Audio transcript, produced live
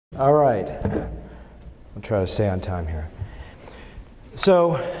All right, I'll try to stay on time here.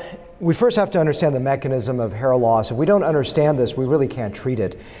 So we first have to understand the mechanism of hair loss. If we don't understand this, we really can't treat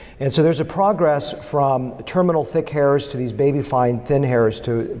it. And so there's a progress from terminal thick hairs to these baby fine thin hairs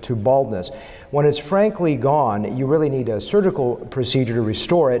to baldness. When it's frankly gone, you really need a surgical procedure to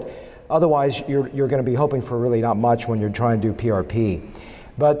restore it. Otherwise, you're going to be hoping for really not much when you're trying to do PRP.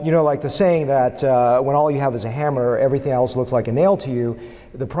 But you know, like the saying that when all you have is a hammer, everything else looks like a nail to you,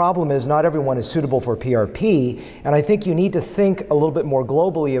 the problem is not everyone is suitable for PRP, and I think you need to think a little bit more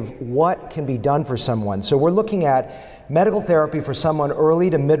globally of what can be done for someone. So we're looking at medical therapy for someone early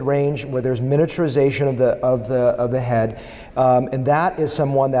to mid-range where there's miniaturization of the head, and that is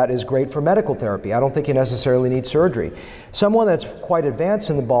someone that is great for medical therapy. I don't think you necessarily need surgery. Someone that's quite advanced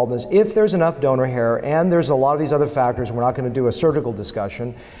in the baldness, if there's enough donor hair and there's a lot of these other factors, we're not going to do a surgical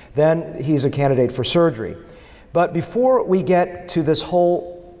discussion, then he's a candidate for surgery. But before we get to this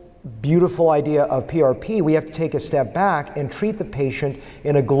whole beautiful idea of PRP, we have to take a step back and treat the patient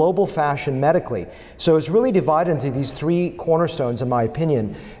in a global fashion medically. So it's really divided into these three cornerstones, in my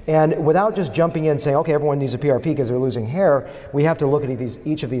opinion. And without just jumping in and saying, okay, everyone needs a PRP because they're losing hair, we have to look at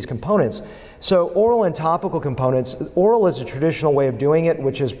each of these components. So oral and topical components, oral is a traditional way of doing it,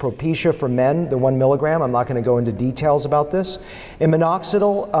 which is Propecia for men, the 1 milligram. I'm not going to go into details about this. And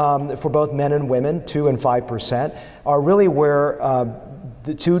minoxidil for both men and women, 2 and 5%, are really where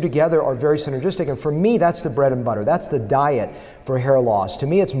the two together are very synergistic, and for me, that's the bread and butter. That's the diet for hair loss. To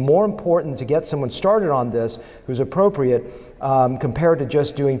me, it's more important to get someone started on this who's appropriate compared to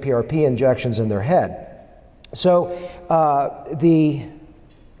just doing PRP injections in their head. So how did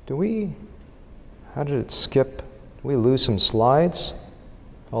it skip? Did we lose some slides?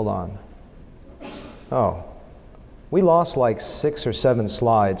 Hold on. Oh, we lost like 6 or 7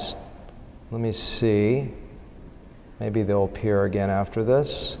 slides. Let me see. Maybe they'll appear again after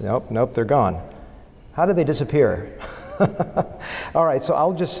this. Nope, they're gone. How did they disappear? All right, so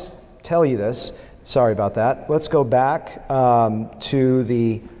I'll just tell you this. Sorry about that. Let's go back to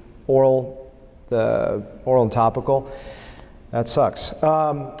the oral and topical. That sucks.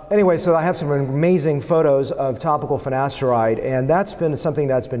 Anyway, so I have some amazing photos of topical finasteride, and that's been something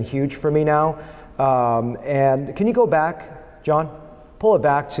that's been huge for me now. And can you go back, John? Pull it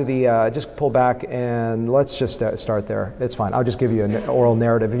back to the, just pull back and let's just start there. It's fine. I'll just give you an oral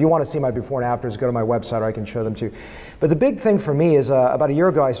narrative. If you want to see my before and afters, go to my website or I can show them to you. But the big thing for me is about a year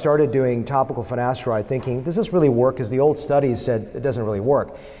ago, I started doing topical finasteride thinking, does this really work? Because the old studies said it doesn't really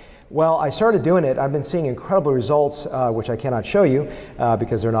work. Well, I started doing it. I've been seeing incredible results, which I cannot show you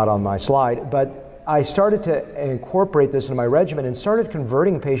because they're not on my slide. But I started to incorporate this into my regimen and started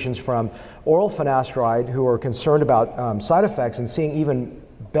converting patients from oral finasteride who are concerned about side effects and seeing even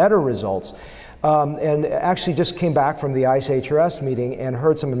better results. And actually just came back from the ICHRS meeting and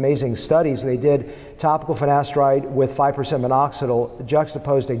heard some amazing studies. They did topical finasteride with 5% minoxidil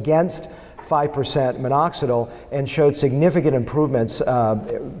juxtaposed against 5% minoxidil and showed significant improvements,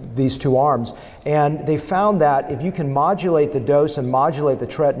 these two arms. And they found that if you can modulate the dose and modulate the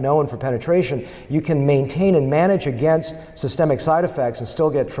tretinoin for penetration, you can maintain and manage against systemic side effects and still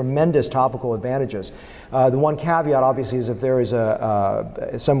get tremendous topical advantages. The one caveat, obviously, is if there is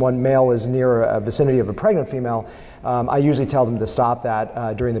someone male is near a vicinity of a pregnant female, I usually tell them to stop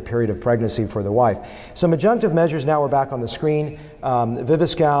that during the period of pregnancy for the wife. Some adjunctive measures now are back on the screen.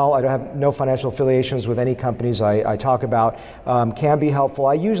 Viviscal, I don't have no financial affiliations with any companies I talk about, can be helpful.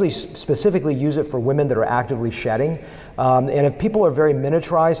 I usually specifically use it for women that are actively shedding. And if people are very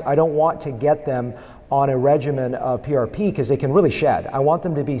miniaturized, I don't want to get them on a regimen of PRP because they can really shed. I want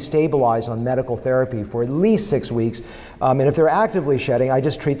them to be stabilized on medical therapy for at least 6 weeks. And if they're actively shedding, I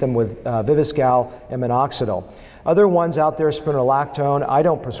just treat them with Viviscal and minoxidil. Other ones out there, spironolactone, I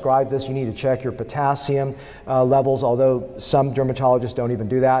don't prescribe this. You need to check your potassium levels, although some dermatologists don't even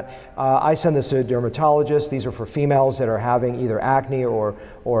do that. I send this to a dermatologist. These are for females that are having either acne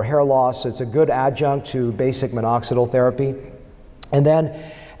or hair loss. It's a good adjunct to basic minoxidil therapy. And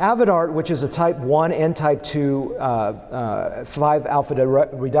then Avodart, which is a type 1 and type 2 5-alpha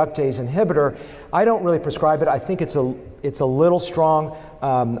reductase inhibitor, I don't really prescribe it. I think it's a little strong.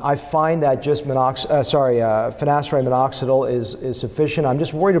 I find that just finasteride minoxidil is sufficient. I'm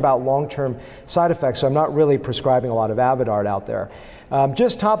just worried about long-term side effects, so I'm not really prescribing a lot of Avodart out there.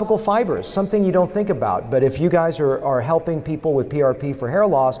 Just topical fibers, something you don't think about, but if you guys are helping people with PRP for hair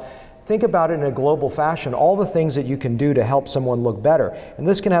loss, think about it in a global fashion, all the things that you can do to help someone look better. And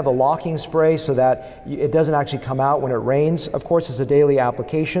this can have a locking spray so that it doesn't actually come out when it rains. Of course, it's a daily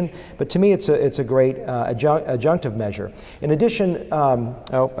application, but to me it's a great adjunctive measure. In addition,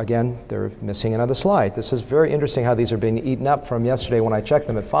 oh, again, they're missing another slide. This is very interesting how these are being eaten up from yesterday when I checked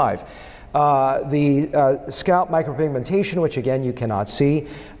them at 5. The scalp micropigmentation, which again you cannot see,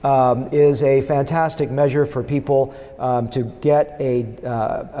 is a fantastic measure for people to get a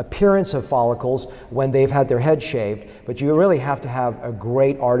appearance of follicles when they've had their head shaved. But you really have to have a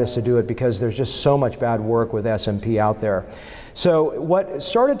great artist to do it because there's just so much bad work with SMP out there. So what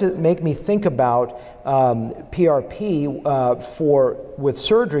started to make me think about PRP with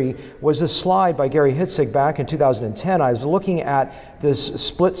surgery was this slide by Gary Hitzig back in 2010. I was looking at this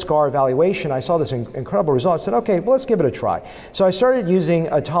split scar evaluation. I saw this incredible result. I said, okay, well, let's give it a try. So I started using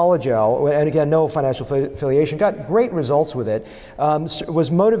Autologel, and again, no financial affiliation, got great results with it, was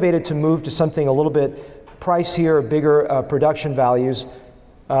motivated to move to something a little bit pricier, bigger production values,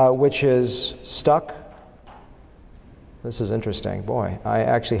 which is stuck. This is interesting. Boy, I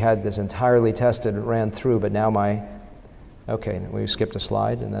actually had this entirely tested, ran through, but now okay, we skipped a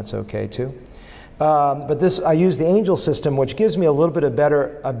slide, and that's okay too. But this, I use the Angel system, which gives me a little bit of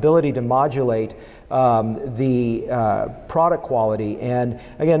better ability to modulate the product quality. And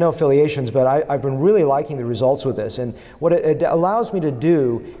again, no affiliations, but I've been really liking the results with this. And what it allows me to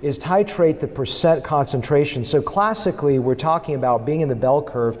do is titrate the percent concentration. So classically, we're talking about being in the bell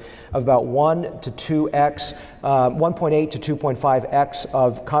curve of about 1 to 2x, 1.8 to 2.5x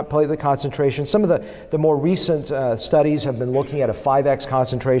of platelet concentration. Some of the more recent studies have been looking at a 5x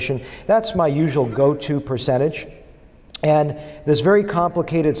concentration. That's my usual go-to percentage. And this very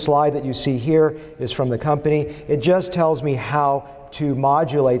complicated slide that you see here is from the company. It just tells me how to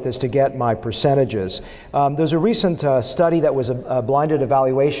modulate this to get my percentages. There's a recent study that was a blinded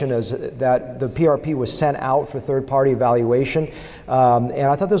evaluation that the PRP was sent out for third-party evaluation. And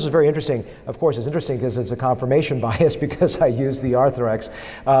I thought this was very interesting. Of course, it's interesting because it's a confirmation bias because I use the Arthrex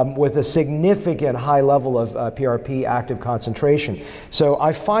with a significant high level of PRP active concentration. So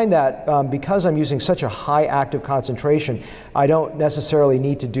I find that because I'm using such a high active concentration, I don't necessarily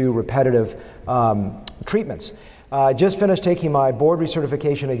need to do repetitive treatments. Just finished taking my board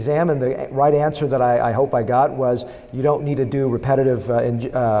recertification exam, and the right answer that I hope I got was you don't need to do repetitive,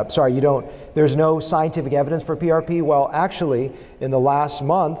 there's no scientific evidence for PRP. Well, actually, in the last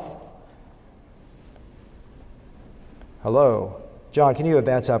month, hello, John, can you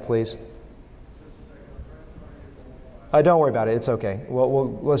advance that, please? Don't worry about it, it's okay.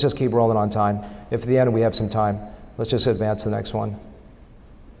 Let's just keep rolling on time. If at the end we have some time, let's just advance the next one.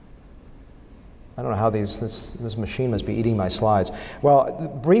 I don't know how this machine must be eating my slides.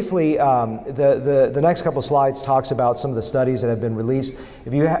 Well, briefly, the next couple of slides talks about some of the studies that have been released.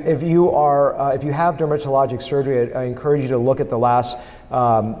 If you have dermatologic surgery, I encourage you to look at the last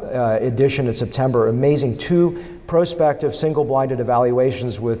edition in September. Amazing 2 prospective single-blinded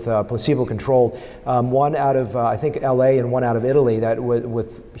evaluations with placebo-controlled. One out of I think LA and one out of Italy that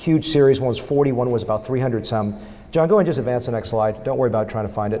with huge series. One was 40, one was about 300 some. John, go and just advance the next slide. Don't worry about trying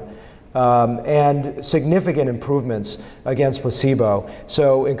to find it. And significant improvements against placebo.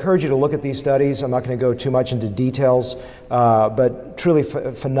 So encourage you to look at these studies. I'm not going to go too much into details, but truly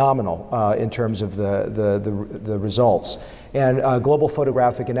phenomenal in terms of the results. And global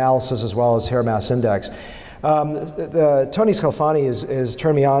photographic analysis as well as hair mass index. Tony Scalfani has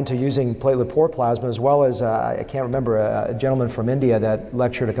turned me on to using platelet pore plasma, as well as I can't remember, a gentleman from India that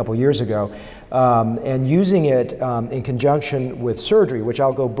lectured a couple years ago, and using it in conjunction with surgery, which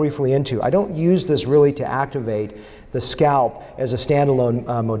I'll go briefly into. I don't use this really to activate the scalp as a standalone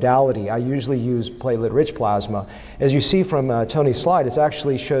modality. I usually use platelet-rich plasma. As you see from Tony's slide, it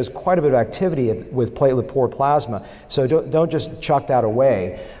actually shows quite a bit of activity with platelet pore plasma, so don't just chuck that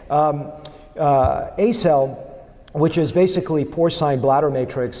away. A-cell, which is basically porcine bladder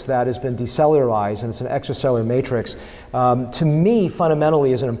matrix that has been decellularized, and it's an extracellular matrix, to me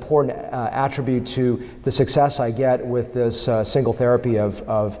fundamentally is an important attribute to the success I get with this single therapy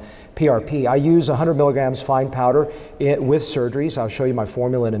of PRP. I use 100 milligrams fine powder with surgeries. I'll show you my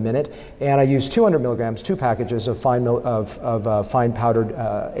formula in a minute. And I use 200 milligrams, 2 packages of fine powdered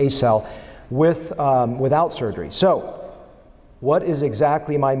A-cell without surgery. So, what is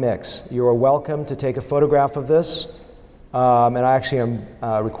exactly my mix? You are welcome to take a photograph of this And I actually am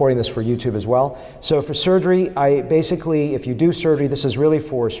recording this for YouTube as well. So for surgery, I basically, if you do surgery, this is really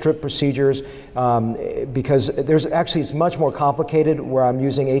for strip procedures because it's much more complicated where I'm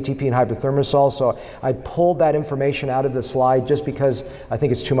using ATP and hyperthermosol. So I pulled that information out of the slide just because I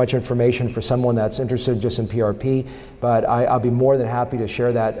think it's too much information for someone that's interested just in PRP. But I'll be more than happy to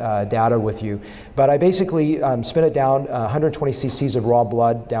share that data with you. But I basically spin it down 120 cc's of raw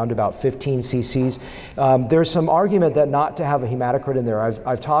blood down to about 15 cc's. There's some argument that not to have a hematocrit in there.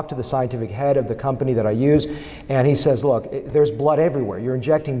 I've talked to the scientific head of the company that I use, and he says, look, there's blood everywhere. You're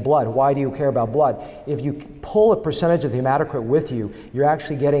injecting blood. Why do you care about blood? If you pull a percentage of the hematocrit with you, you're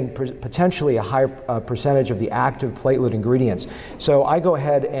actually getting potentially a higher percentage of the active platelet ingredients. So I go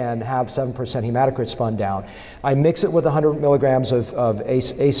ahead and have 7% hematocrit spun down. I mix it with 100 milligrams of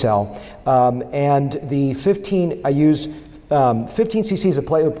ACell, and the 15, I use 15 cc's of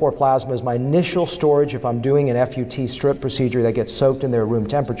platelet-poor plasma is my initial storage if I'm doing an FUT strip procedure that gets soaked in their room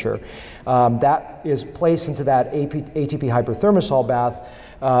temperature. That is placed into that ATP hyperthermosol bath,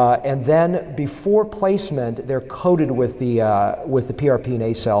 and then before placement, they're coated with the PRP and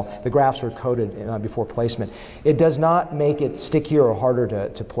ACell. The grafts are coated before placement. It does not make it stickier or harder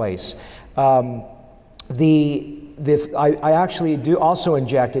to place. I actually do also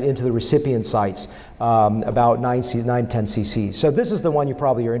inject it into the recipient sites, about 10 cc's. So this is the one you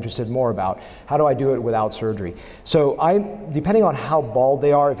probably are interested more about. How do I do it without surgery? So depending on how bald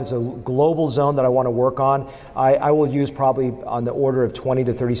they are, if it's a global zone that I want to work on, I will use probably on the order of 20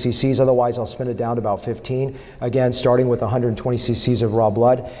 to 30 cc's. Otherwise, I'll spin it down to about 15. Again, starting with 120 cc's of raw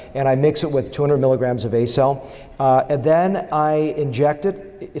blood. And I mix it with 200 milligrams of ACell. And then I inject it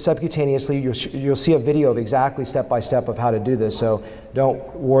subcutaneously. You'll see a video of exactly step-by-step of how to do this, so don't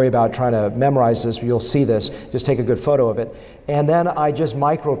worry about trying to memorize this. You'll see this. Just take a good photo of it. And then I just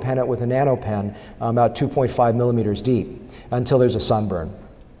micro-pen it with a nano pen about 2.5 millimeters deep until there's a sunburn.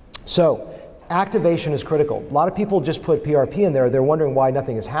 So activation is critical. A lot of people just put PRP in there. They're wondering why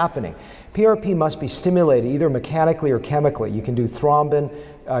nothing is happening. PRP must be stimulated either mechanically or chemically. You can do thrombin,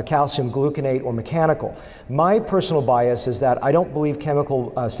 calcium gluconate, or mechanical. My personal bias is that I don't believe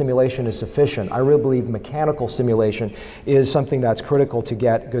chemical stimulation is sufficient. I really believe mechanical stimulation is something that's critical to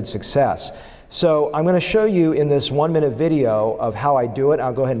get good success. So I'm going to show you in this 1-minute video of how I do it.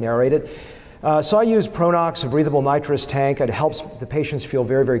 I'll go ahead and narrate it. So I use Pronox, a breathable nitrous tank. It helps the patients feel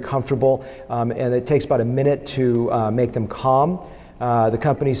very, very comfortable, and it takes about a minute to make them calm. The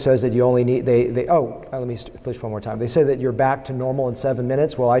company says that you only need, let me push one more time. They say that you're back to normal in 7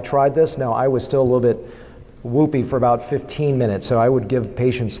 minutes. Well, I tried this. No, I was still a little bit whoopy for about 15 minutes, so I would give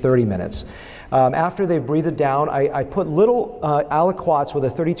patients 30 minutes. After they breathe it down, I put little aliquots with a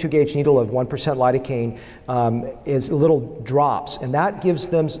 32 gauge needle of 1% lidocaine is little drops, and that gives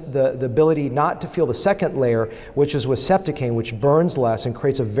them the ability not to feel the second layer, which is with septicane, which burns less and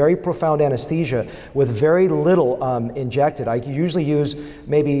creates a very profound anesthesia with very little injected. I usually use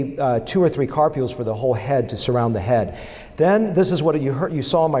maybe 2 or 3 carpules for the whole head to surround the head. Then this is what you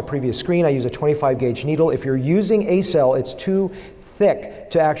saw on my previous screen. I use a 25 gauge needle. If you're using ACell, it's too thick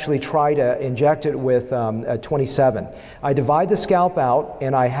to actually try to inject it with a 27. I divide the scalp out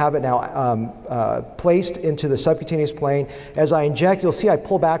and I have it now placed into the subcutaneous plane. As I inject, you'll see I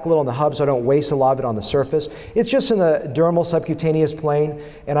pull back a little on the hub so I don't waste a lot of it on the surface. It's just in the dermal subcutaneous plane,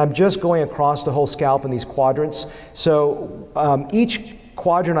 and I'm just going across the whole scalp in these quadrants. So each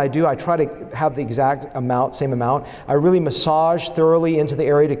quadrant I do, I try to have the exact amount, same amount. I really massage thoroughly into the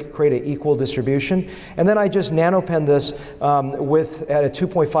area to create an equal distribution. And then I just nanopen this at a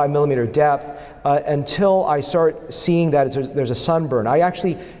 2.5 millimeter depth until I start seeing that there's a sunburn. I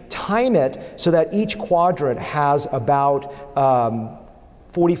actually time it so that each quadrant has about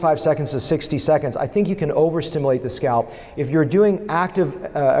 45 seconds to 60 seconds. I think you can overstimulate the scalp. If you're doing active,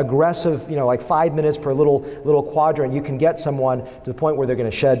 aggressive, like 5 minutes per little quadrant, you can get someone to the point where they're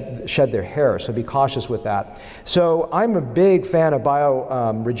going to shed their hair. So be cautious with that. So I'm a big fan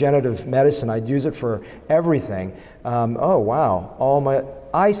of regenerative medicine. I use it for everything. Oh wow!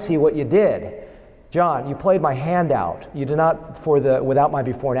 I see what you did. John, you played my handout. You did not without my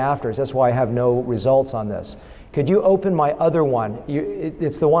before and afters. That's why I have no results on this. Could you open my other one?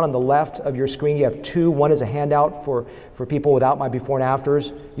 It's the one on the left of your screen. You have 2. One is a handout for people without my before and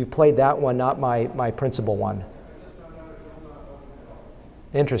afters. You played that one, not my principal one.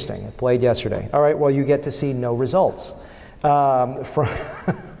 Interesting. It played yesterday. All right, well, you get to see no results at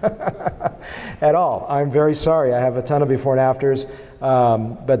all. I'm very sorry. I have a ton of before and afters.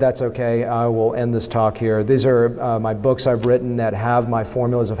 but that's okay. I will end this talk here. These are my books I've written that have my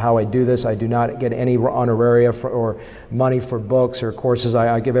formulas of how I do this. I do not get any honoraria or money for books or courses.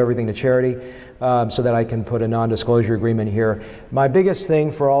 I give everything to charity. So that I can put a non-disclosure agreement here. My biggest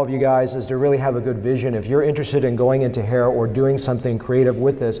thing for all of you guys is to really have a good vision. If you're interested in going into hair or doing something creative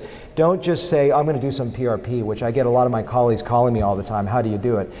with this, don't just say, I'm going to do some PRP, which I get a lot of my colleagues calling me all the time, how do you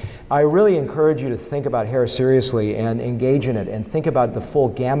do it? I really encourage you to think about hair seriously and engage in it and think about the full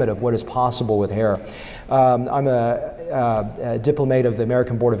gamut of what is possible with hair. I'm a diplomate of the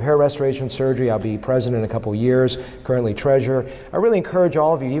American Board of Hair Restoration Surgery. I'll be president in a couple years, currently treasurer. I really encourage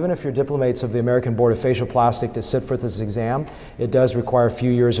all of you, even if you're diplomates of the American Board of Facial Plastic, to sit for this exam. It does require a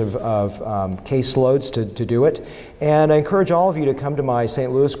few years of case loads to do it. And I encourage all of you to come to my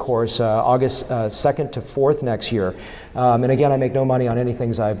St. Louis course August 2nd to 4th next year. And again, I make no money on any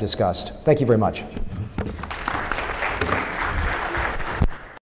things I've discussed. Thank you very much.